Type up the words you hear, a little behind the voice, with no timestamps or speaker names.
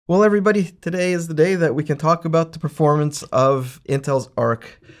Well, everybody, today is the day that we can talk about the performance of Intel's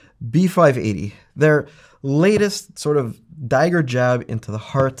ARC B580, their latest sort of dagger jab into the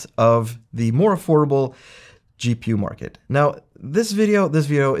heart of the more affordable GPU market. Now, this video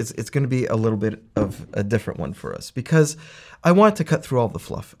is going to be a little bit of a different one for us because I wanted to cut through all the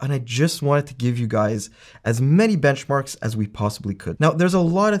fluff and I just wanted to give you guys as many benchmarks as we possibly could. Now, there's a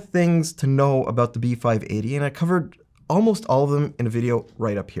lot of things to know about the B580 and I covered almost all of them in a video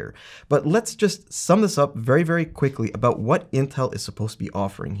right up here. But let's just sum this up very, very quickly about what Intel is supposed to be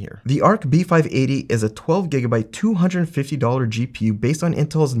offering here. The ARC B580 is a 12GB $250 GPU based on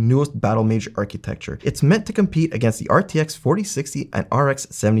Intel's newest battle mage architecture. It's meant to compete against the RTX 4060 and RX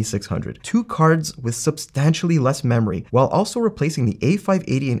 7600, two cards with substantially less memory, while also replacing the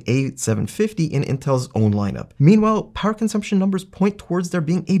A580 and A750 in Intel's own lineup. Meanwhile, power consumption numbers point towards there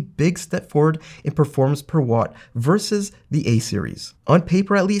being a big step forward in performance per watt versus the A series. On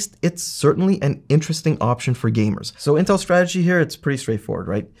paper at least, it's certainly an interesting option for gamers. So Intel's strategy here, it's pretty straightforward,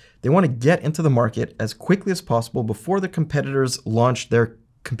 right? They want to get into the market as quickly as possible before the competitors launch their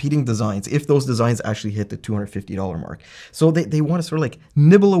competing designs, if those designs actually hit the $250 mark. So they want to sort of like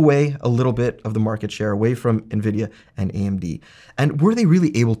nibble away a little bit of the market share away from NVIDIA and AMD. And were they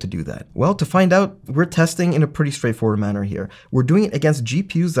really able to do that? Well, to find out, we're testing in a pretty straightforward manner here. We're doing it against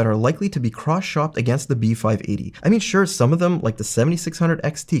GPUs that are likely to be cross-shopped against the B580. I mean, sure, some of them, like the 7600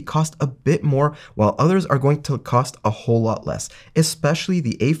 XT, cost a bit more, while others are going to cost a whole lot less, especially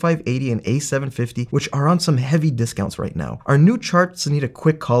the A580 and A750, which are on some heavy discounts right now. Our new charts need a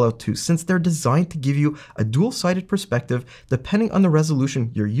quick call out too, since they're designed to give you a dual-sided perspective depending on the resolution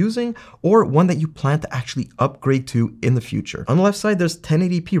you're using or one that you plan to actually upgrade to in the future. On the left side, there's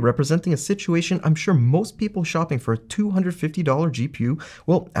 1080p representing a situation I'm sure most people shopping for a $250 GPU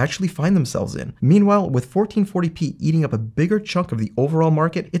will actually find themselves in. Meanwhile, with 1440p eating up a bigger chunk of the overall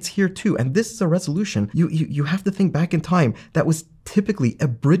market, it's here too, and this is a resolution you have to think back in time that was typically a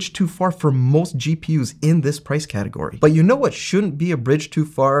bridge too far for most GPUs in this price category. But you know what shouldn't be a bridge too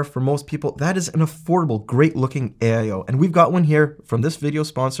far for most people? That is an affordable, great looking AIO. And we've got one here from this video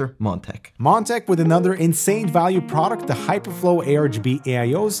sponsor, Montech. Montech with another insane value product, the Hyperflow ARGB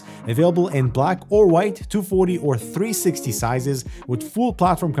AIOs, available in black or white, 240 or 360 sizes, with full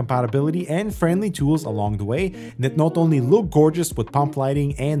platform compatibility and friendly tools along the way that not only look gorgeous with pump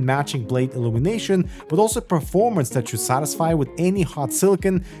lighting and matching blade illumination, but also performance that should satisfy with any hot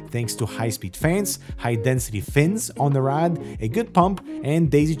silicon thanks to high-speed fans, high-density fins on the rad, a good pump, and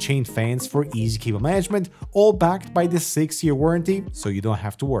daisy-chained fans for easy cable management, all backed by the 6-year warranty, so you don't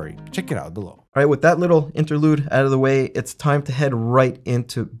have to worry. Check it out below. All right, with that little interlude out of the way, it's time to head right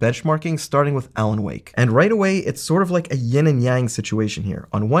into benchmarking, starting with Alan Wake. And right away, it's sort of like a yin and yang situation here.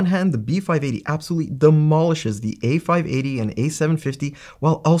 On one hand, the B580 absolutely demolishes the A580 and A750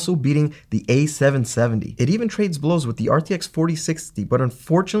 while also beating the A770. It even trades blows with the RTX 4060, but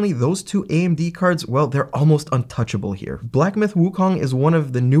unfortunately, those two AMD cards, well, they're almost untouchable here. Black Myth Wukong is one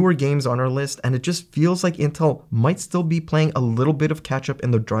of the newer games on our list, and it just feels like Intel might still be playing a little bit of catch up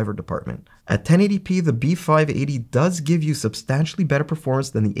in the driver department. At 1080p, the B580 does give you substantially better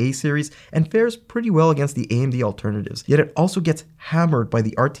performance than the A series and fares pretty well against the AMD alternatives, yet it also gets hammered by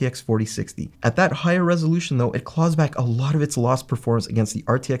the RTX 4060. At that higher resolution though, it claws back a lot of its lost performance against the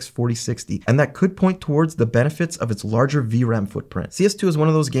RTX 4060, and that could point towards the benefits of its larger VRAM footprint. CS2 is one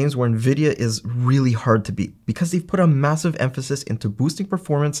of those games where NVIDIA is really hard to beat because they've put a massive emphasis into boosting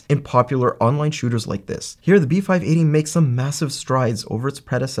performance in popular online shooters like this. Here, the B580 makes some massive strides over its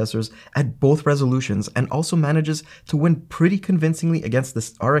predecessors at both resolutions and also manages to win pretty convincingly against the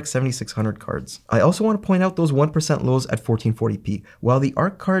RX 7600 cards. I also want to point out those 1% lows at 1440p. While the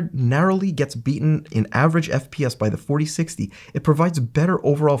ARC card narrowly gets beaten in average FPS by the 4060, it provides better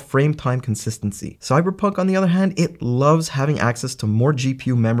overall frame time consistency. Cyberpunk, on the other hand, it loves having access to more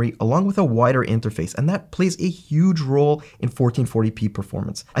GPU memory along with a wider interface, and that plays a huge role in 1440p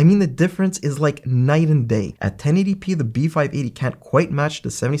performance. I mean, the difference is like night and day. At 1080p, the B580 can't quite match the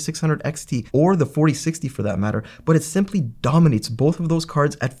 7600 XT or the 4060 for that matter, but it simply dominates both of those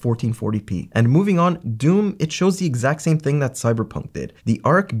cards at 1440p. And moving on, Doom, it shows the exact same thing that Cyberpunk did. The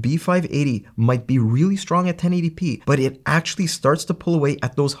ARC B580 might be really strong at 1080p, but it actually starts to pull away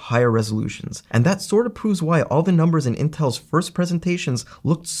at those higher resolutions. And that sort of proves why all the numbers in Intel's first presentations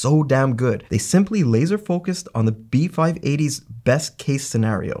looked so damn good. They simply laser focused on the B580's best case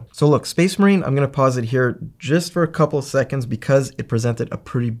scenario. So look, Space Marine, I'm gonna pause it here just for a couple of seconds because it presented a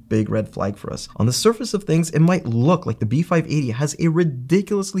pretty big red flag flag for us. On the surface of things, it might look like the B580 has a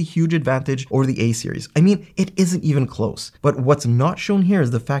ridiculously huge advantage over the A series. I mean, it isn't even close. But what's not shown here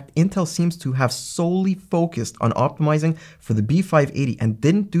is the fact Intel seems to have solely focused on optimizing for the B580 and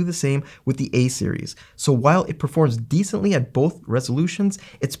didn't do the same with the A series. So while it performs decently at both resolutions,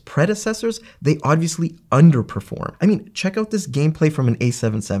 its predecessors, they obviously underperform. I mean, check out this gameplay from an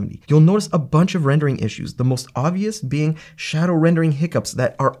A770. You'll notice a bunch of rendering issues, the most obvious being shadow rendering hiccups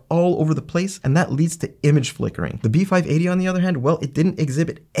that are all over the place, and that leads to image flickering. The B580 on the other hand, well, it didn't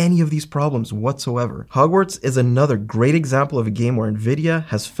exhibit any of these problems whatsoever. Hogwarts is another great example of a game where NVIDIA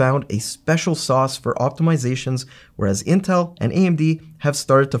has found a special sauce for optimizations, whereas Intel and AMD have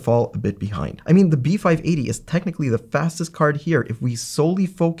started to fall a bit behind. I mean, the B580 is technically the fastest card here if we solely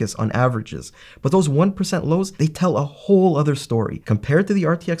focus on averages, but those 1% lows, they tell a whole other story. Compared to the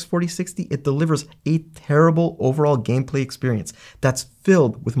RTX 4060, it delivers a terrible overall gameplay experience that's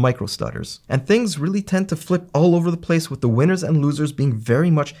filled with micro stutters. And things really tend to flip all over the place, with the winners and losers being very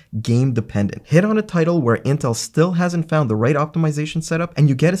much game dependent. Hit on a title where Intel still hasn't found the right optimization setup, and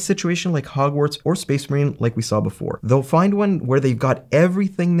you get a situation like Hogwarts or Space Marine like we saw before. They'll find one where they've got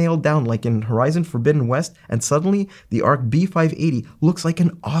everything nailed down like in Horizon Forbidden West, and suddenly the ARC B580 looks like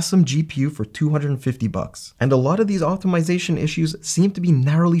an awesome GPU for $250. And a lot of these optimization issues seem to be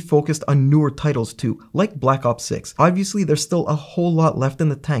narrowly focused on newer titles too, like Black Ops 6. Obviously, there's still a whole lot left in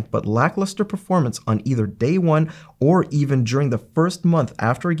the tank, but lackluster performance on either day one or even during the first month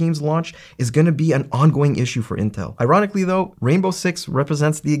after a game's launch is going to be an ongoing issue for Intel. Ironically though, Rainbow Six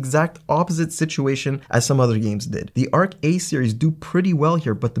represents the exact opposite situation as some other games did. The ARC A series do pretty well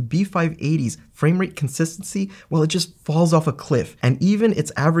here, but the B580's frame rate consistency, well, it just falls off a cliff, and even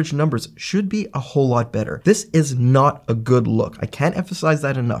its average numbers should be a whole lot better. This is not a good look. I can't emphasize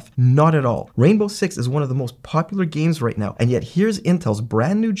that enough. Not at all. Rainbow Six is one of the most popular games right now, and yet here's Intel's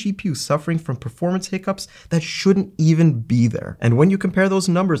brand new GPU suffering from performance hiccups that shouldn't even be there. And when you compare those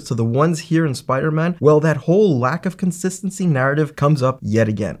numbers to the ones here in Spider-Man, well, that whole lack of consistency narrative comes up yet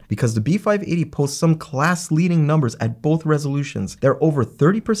again, because the B580 posts some class-leading numbers at both resolutions. They're over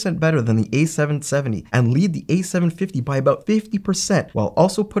 30% better than the A770 and lead the A750 by about 50%, while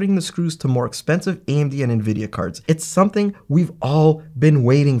also putting the screws to more expensive AMD and NVIDIA cards. It's something we've all been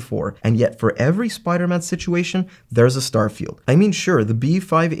waiting for, and yet for every Spider-Man situation, there's a Starfield. I mean, sure, the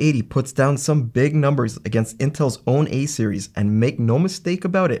B580 puts down some big numbers against Intel's own A series, and make no mistake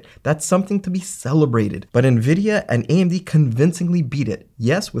about it, that's something to be celebrated. But NVIDIA and AMD convincingly beat it.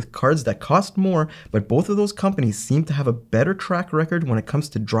 Yes, with cards that cost more, but both of those companies seem to have a better track record when it comes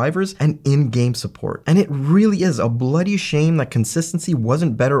to drivers and in-game support. And it really is a bloody shame that consistency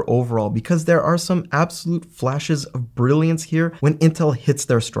wasn't better overall, because there are some absolute flashes of brilliance here when Intel hits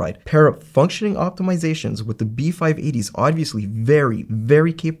their stride. Pair up functioning optimizations with the B580's obviously very,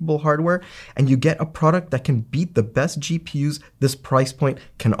 very capable hardware, and you get a product that can beat the best GPUs this price point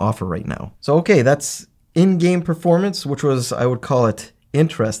can offer right now. So okay, that's in-game performance, which was, I would call it,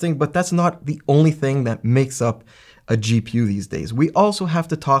 interesting, but that's not the only thing that makes up a GPU these days. We also have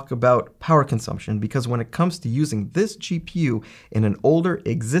to talk about power consumption, because when it comes to using this GPU in an older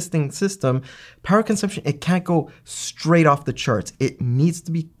existing system, power consumption, it can't go straight off the charts. It needs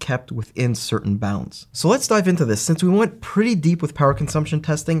to be kept within certain bounds. So let's dive into this, since we went pretty deep with power consumption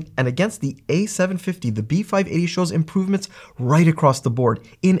testing, and against the A750, the B580 shows improvements right across the board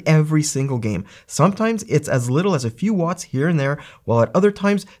in every single game. Sometimes it's as little as a few watts here and there, while at other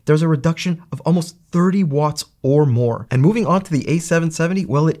times there's a reduction of almost 30 watts or more. And moving on to the A770,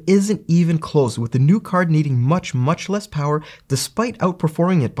 well, it isn't even close, with the new card needing much less power despite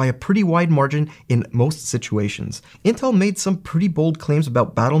outperforming it by a pretty wide margin in most situations. Intel made some pretty bold claims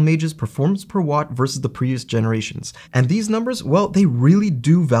about Battle Mage's performance per watt versus the previous generations, and these numbers, well, they really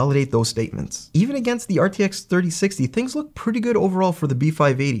do validate those statements. Even against the RTX 3060, things look pretty good overall for the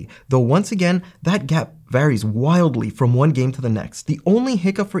B580, though once again, that gap varies wildly from one game to the next. The only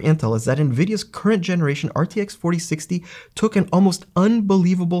hiccup for Intel is that NVIDIA's current generation RTX 4060 took an almost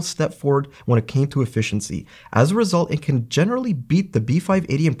unbelievable step forward when it came to efficiency. As a result, it can generally beat the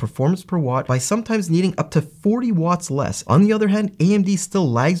B580 in performance per watt by sometimes needing up to 40 watts less. On the other hand, AMD still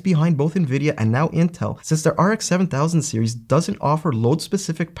lags behind both NVIDIA and now Intel, since their RX 7000 series doesn't offer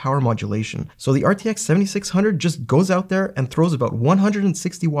load-specific power modulation. So the RTX 7600 just goes out there and throws about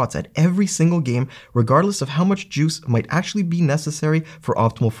 160 watts at every single game, regardless regardless of how much juice might actually be necessary for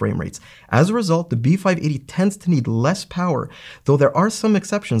optimal frame rates. As a result, the B580 tends to need less power, though there are some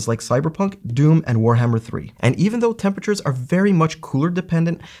exceptions like Cyberpunk, Doom, and Warhammer 3. And even though temperatures are very much cooler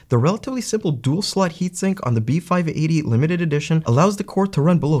dependent, the relatively simple dual slot heatsink on the B580 limited edition allows the core to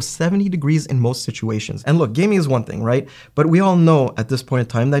run below 70 degrees in most situations. And look, gaming is one thing, right? But we all know at this point in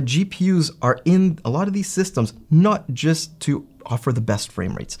time that GPUs are in a lot of these systems not just to offer the best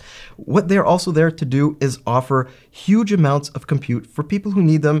frame rates. What they're also there to do is offer huge amounts of compute for people who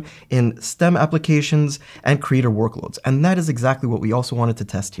need them in STEM applications and creator workloads. And that is exactly what we also wanted to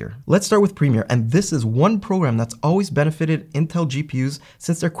test here. Let's start with Premiere. And this is one program that's always benefited Intel GPUs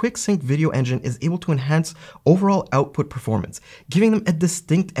since their quick sync video engine is able to enhance overall output performance, giving them a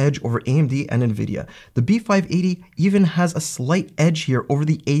distinct edge over AMD and NVIDIA. The B580 even has a slight edge here over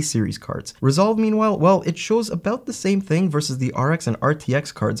the A series cards. Resolve, meanwhile, well, it shows about the same thing versus the RX and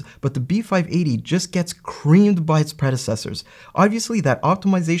RTX cards, but the B580 just gets creamed by its predecessors. Obviously, that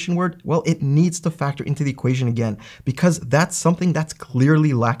optimization word, well, it needs to factor into the equation again, because that's something that's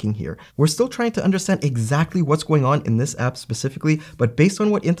clearly lacking here. We're still trying to understand exactly what's going on in this app specifically, but based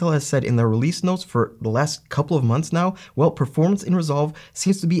on what Intel has said in their release notes for the last couple of months now, well, performance in Resolve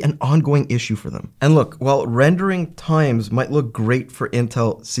seems to be an ongoing issue for them. And look, while rendering times might look great for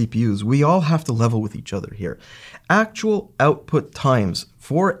Intel CPUs, we all have to level with each other here. Actual output times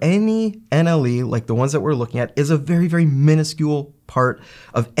for any NLE, like the ones that we're looking at, is a very, very minuscule part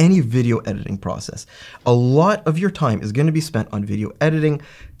of any video editing process. A lot of your time is going to be spent on video editing,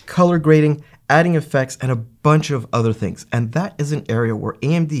 color grading, adding effects, and a bunch of other things. And that is an area where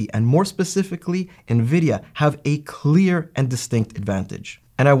AMD, and more specifically NVIDIA, have a clear and distinct advantage.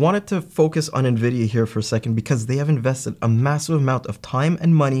 And I wanted to focus on NVIDIA here for a second because they have invested a massive amount of time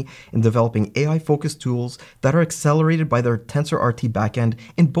and money in developing AI-focused tools that are accelerated by their TensorRT backend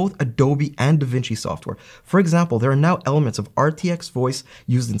in both Adobe and DaVinci software. For example, there are now elements of RTX voice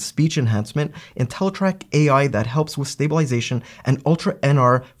used in speech enhancement, IntelliTrack AI that helps with stabilization, and Ultra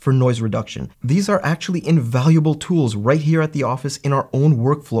NR for noise reduction. These are actually invaluable tools right here at the office in our own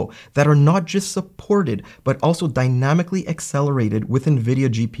workflow that are not just supported, but also dynamically accelerated with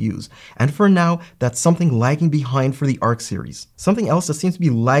NVIDIA GPUs. And for now, that's something lagging behind for the ARC series. Something else that seems to be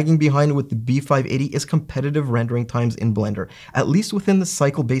lagging behind with the B580 is competitive rendering times in Blender, at least within the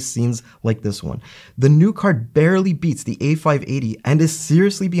cycle-based scenes like this one. The new card barely beats the A580 and is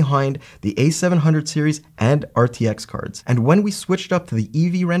seriously behind the A700 series and RTX cards. And when we switched up to the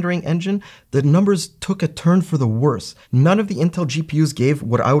EV rendering engine, the numbers took a turn for the worse. None of the Intel GPUs gave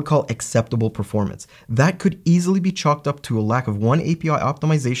what I would call acceptable performance. That could easily be chalked up to a lack of one API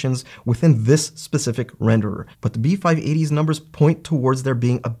optimizations within this specific renderer. But the B580's numbers point towards there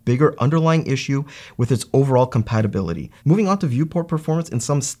being a bigger underlying issue with its overall compatibility. Moving on to viewport performance in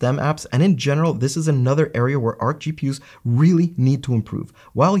some STEM apps, and in general, this is another area where ARC GPUs really need to improve.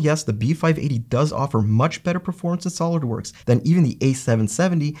 While yes, the B580 does offer much better performance in SolidWorks than even the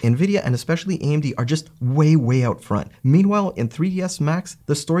A770, NVIDIA and especially AMD are just way out front. Meanwhile, in 3ds Max,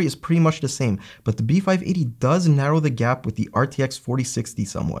 the story is pretty much the same, but the B580 does narrow the gap with the RTX 4060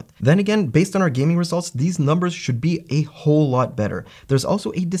 somewhat. Then again, based on our gaming results, these numbers should be a whole lot better. There's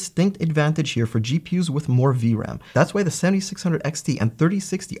also a distinct advantage here for GPUs with more VRAM. That's why the 7600 XT and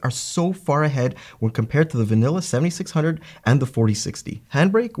 3060 are so far ahead when compared to the vanilla 7600 and the 4060.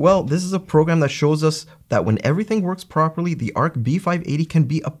 Handbrake? Well, this is a program that shows us that when everything works properly, the ARC B580 can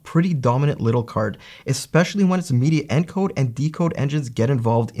be a pretty dominant little card, especially when its media encode and decode engines get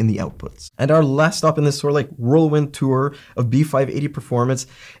involved in the outputs. And our last stop in this sort of like whirlwind tour of B580 performance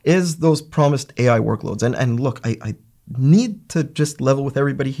is those promised AI workloads. And look, I need to just level with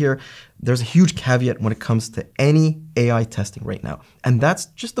everybody here. There's a huge caveat when it comes to any AI testing right now. And that's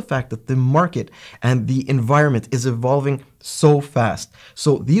just the fact that the market and the environment is evolving so fast.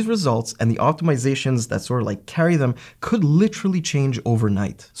 So these results and the optimizations that sort of like carry them could literally change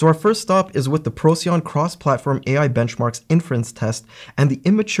overnight. So our first stop is with the Procyon cross-platform AI benchmarks inference test, and the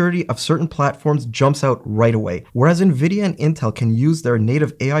immaturity of certain platforms jumps out right away. Whereas NVIDIA and Intel can use their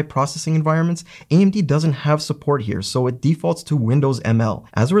native AI processing environments, AMD doesn't have support here, so it defaults to Windows ML.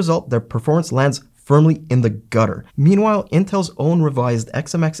 As a result, their performance lands firmly in the gutter. Meanwhile, Intel's own revised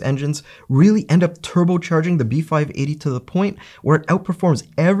XMX engines really end up turbocharging the B580 to the point where it outperforms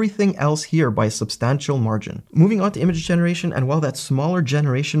everything else here by a substantial margin. Moving on to image generation, and while that smaller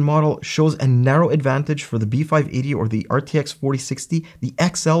generation model shows a narrow advantage for the B580 or the RTX 4060, the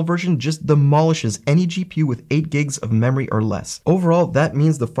XL version just demolishes any GPU with 8 gigs of memory or less. Overall, that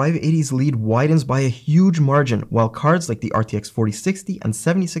means the 580's lead widens by a huge margin, while cards like the RTX 4060 and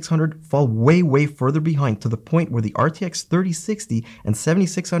 7600 fall way further behind to the point where the RTX 3060 and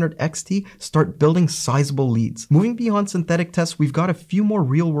 7600 XT start building sizable leads. Moving beyond synthetic tests, we've got a few more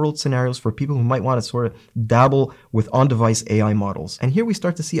real-world scenarios for people who might want to sort of dabble with on-device AI models. And here we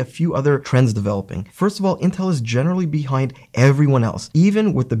start to see a few other trends developing. First of all, Intel is generally behind everyone else,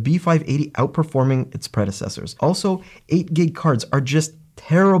 even with the B580 outperforming its predecessors. Also, 8GB cards are just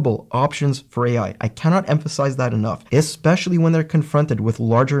terrible options for AI. I cannot emphasize that enough, especially when they're confronted with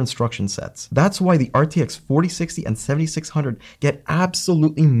larger instruction sets. That's why the RTX 4060 and 7600 get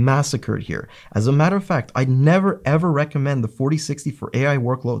absolutely massacred here. As a matter of fact, I'd never ever recommend the 4060 for AI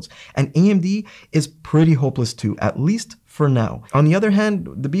workloads, and AMD is pretty hopeless too, at least for now. On the other hand,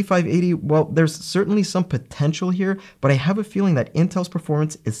 the B580, well, there's certainly some potential here, but I have a feeling that Intel's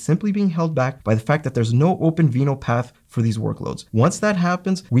performance is simply being held back by the fact that there's no OpenVINO path for these workloads. Once that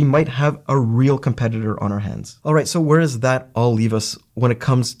happens, we might have a real competitor on our hands. All right, so where does that all leave us when it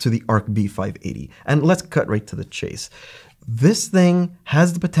comes to the ARC B580? And let's cut right to the chase. This thing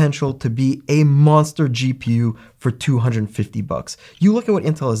has the potential to be a monster GPU for $250. You look at what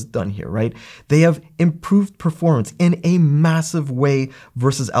Intel has done here, right? They have improved performance in a massive way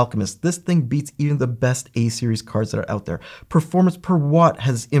versus Alchemist. This thing beats even the best A-series cards that are out there. Performance per watt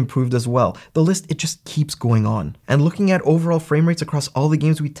has improved as well. The list, it just keeps going on. And looking at overall frame rates across all the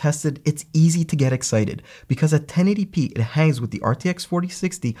games we tested, it's easy to get excited because at 1080p, it hangs with the RTX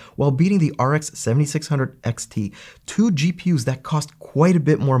 4060 while beating the RX 7600 XT, two GPUs that cost quite a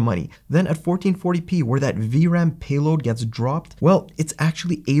bit more money. Then at 1440p, where that VRAM payload gets dropped, well, it's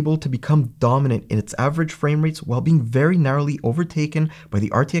actually able to become dominant in its average frame rates while being very narrowly overtaken by the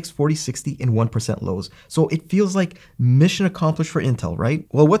RTX 4060 in 1% lows. So it feels like mission accomplished for Intel, right?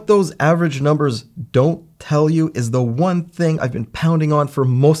 Well, what those average numbers don't tell you is the one thing I've been pounding on for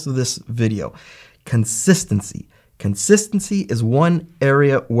most of this video: consistency. Consistency is one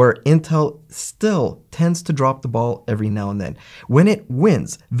area where Intel still tends to drop the ball every now and then. When it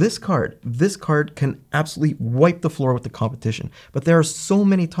wins, this card can absolutely wipe the floor with the competition. But there are so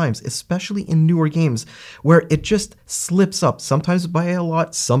many times, especially in newer games, where it just slips up, sometimes by a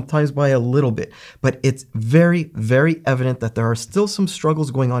lot, sometimes by a little bit. But it's very, very evident that there are still some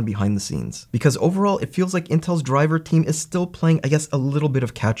struggles going on behind the scenes. Because overall, it feels like Intel's driver team is still playing, I guess, a little bit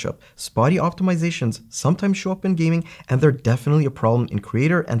of catch up. Spotty optimizations sometimes show up in gaming, and they're definitely a problem in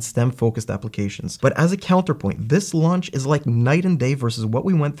creator and STEM focused applications. But as a counterpoint, this launch is like night and day versus what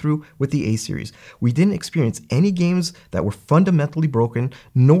we went through with the A series. We didn't experience any games that were fundamentally broken,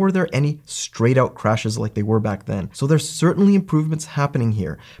 nor were there any straight out crashes like they were back then. So there's certainly improvements happening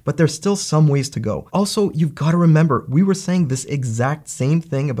here, but there's still some ways to go. Also, you've got to remember, we were saying this exact same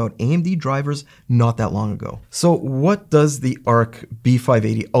thing about AMD drivers not that long ago. So what does the ARC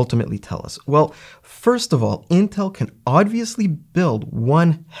B580 ultimately tell us? Well, first of all, Intel can obviously build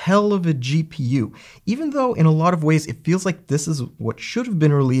one hell of a GPU, even though in a lot of ways it feels like this is what should have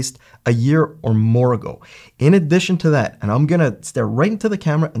been released a year or more ago. In addition to that, and I'm gonna stare right into the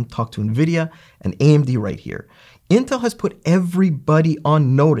camera and talk to NVIDIA and AMD right here, Intel has put everybody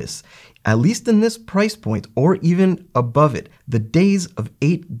on notice. At least in this price point, or even above it, the days of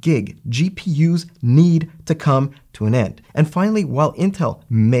 8GB GPUs need to come to an end. And finally, while Intel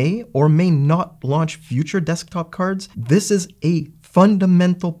may or may not launch future desktop cards, this is a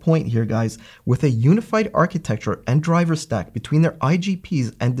fundamental point here, guys. With a unified architecture and driver stack between their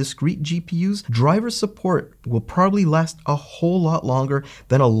IGPs and discrete GPUs, driver support will probably last a whole lot longer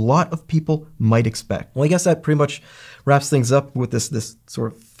than a lot of people might expect. Well, I guess that pretty much wraps things up with this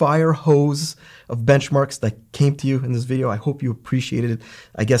sort of fire hose of benchmarks that came to you in this video. I hope you appreciated,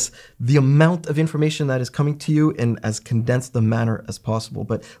 I guess, the amount of information that is coming to you in as condensed a manner as possible.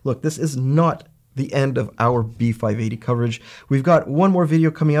 But look, this is not the end of our B580 coverage. We've got one more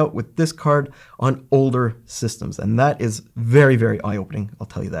video coming out with this card on older systems, and that is very, very eye-opening, I'll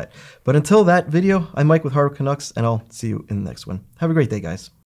tell you that. But until that video, I'm Mike with Hardware Canucks, and I'll see you in the next one. Have a great day, guys.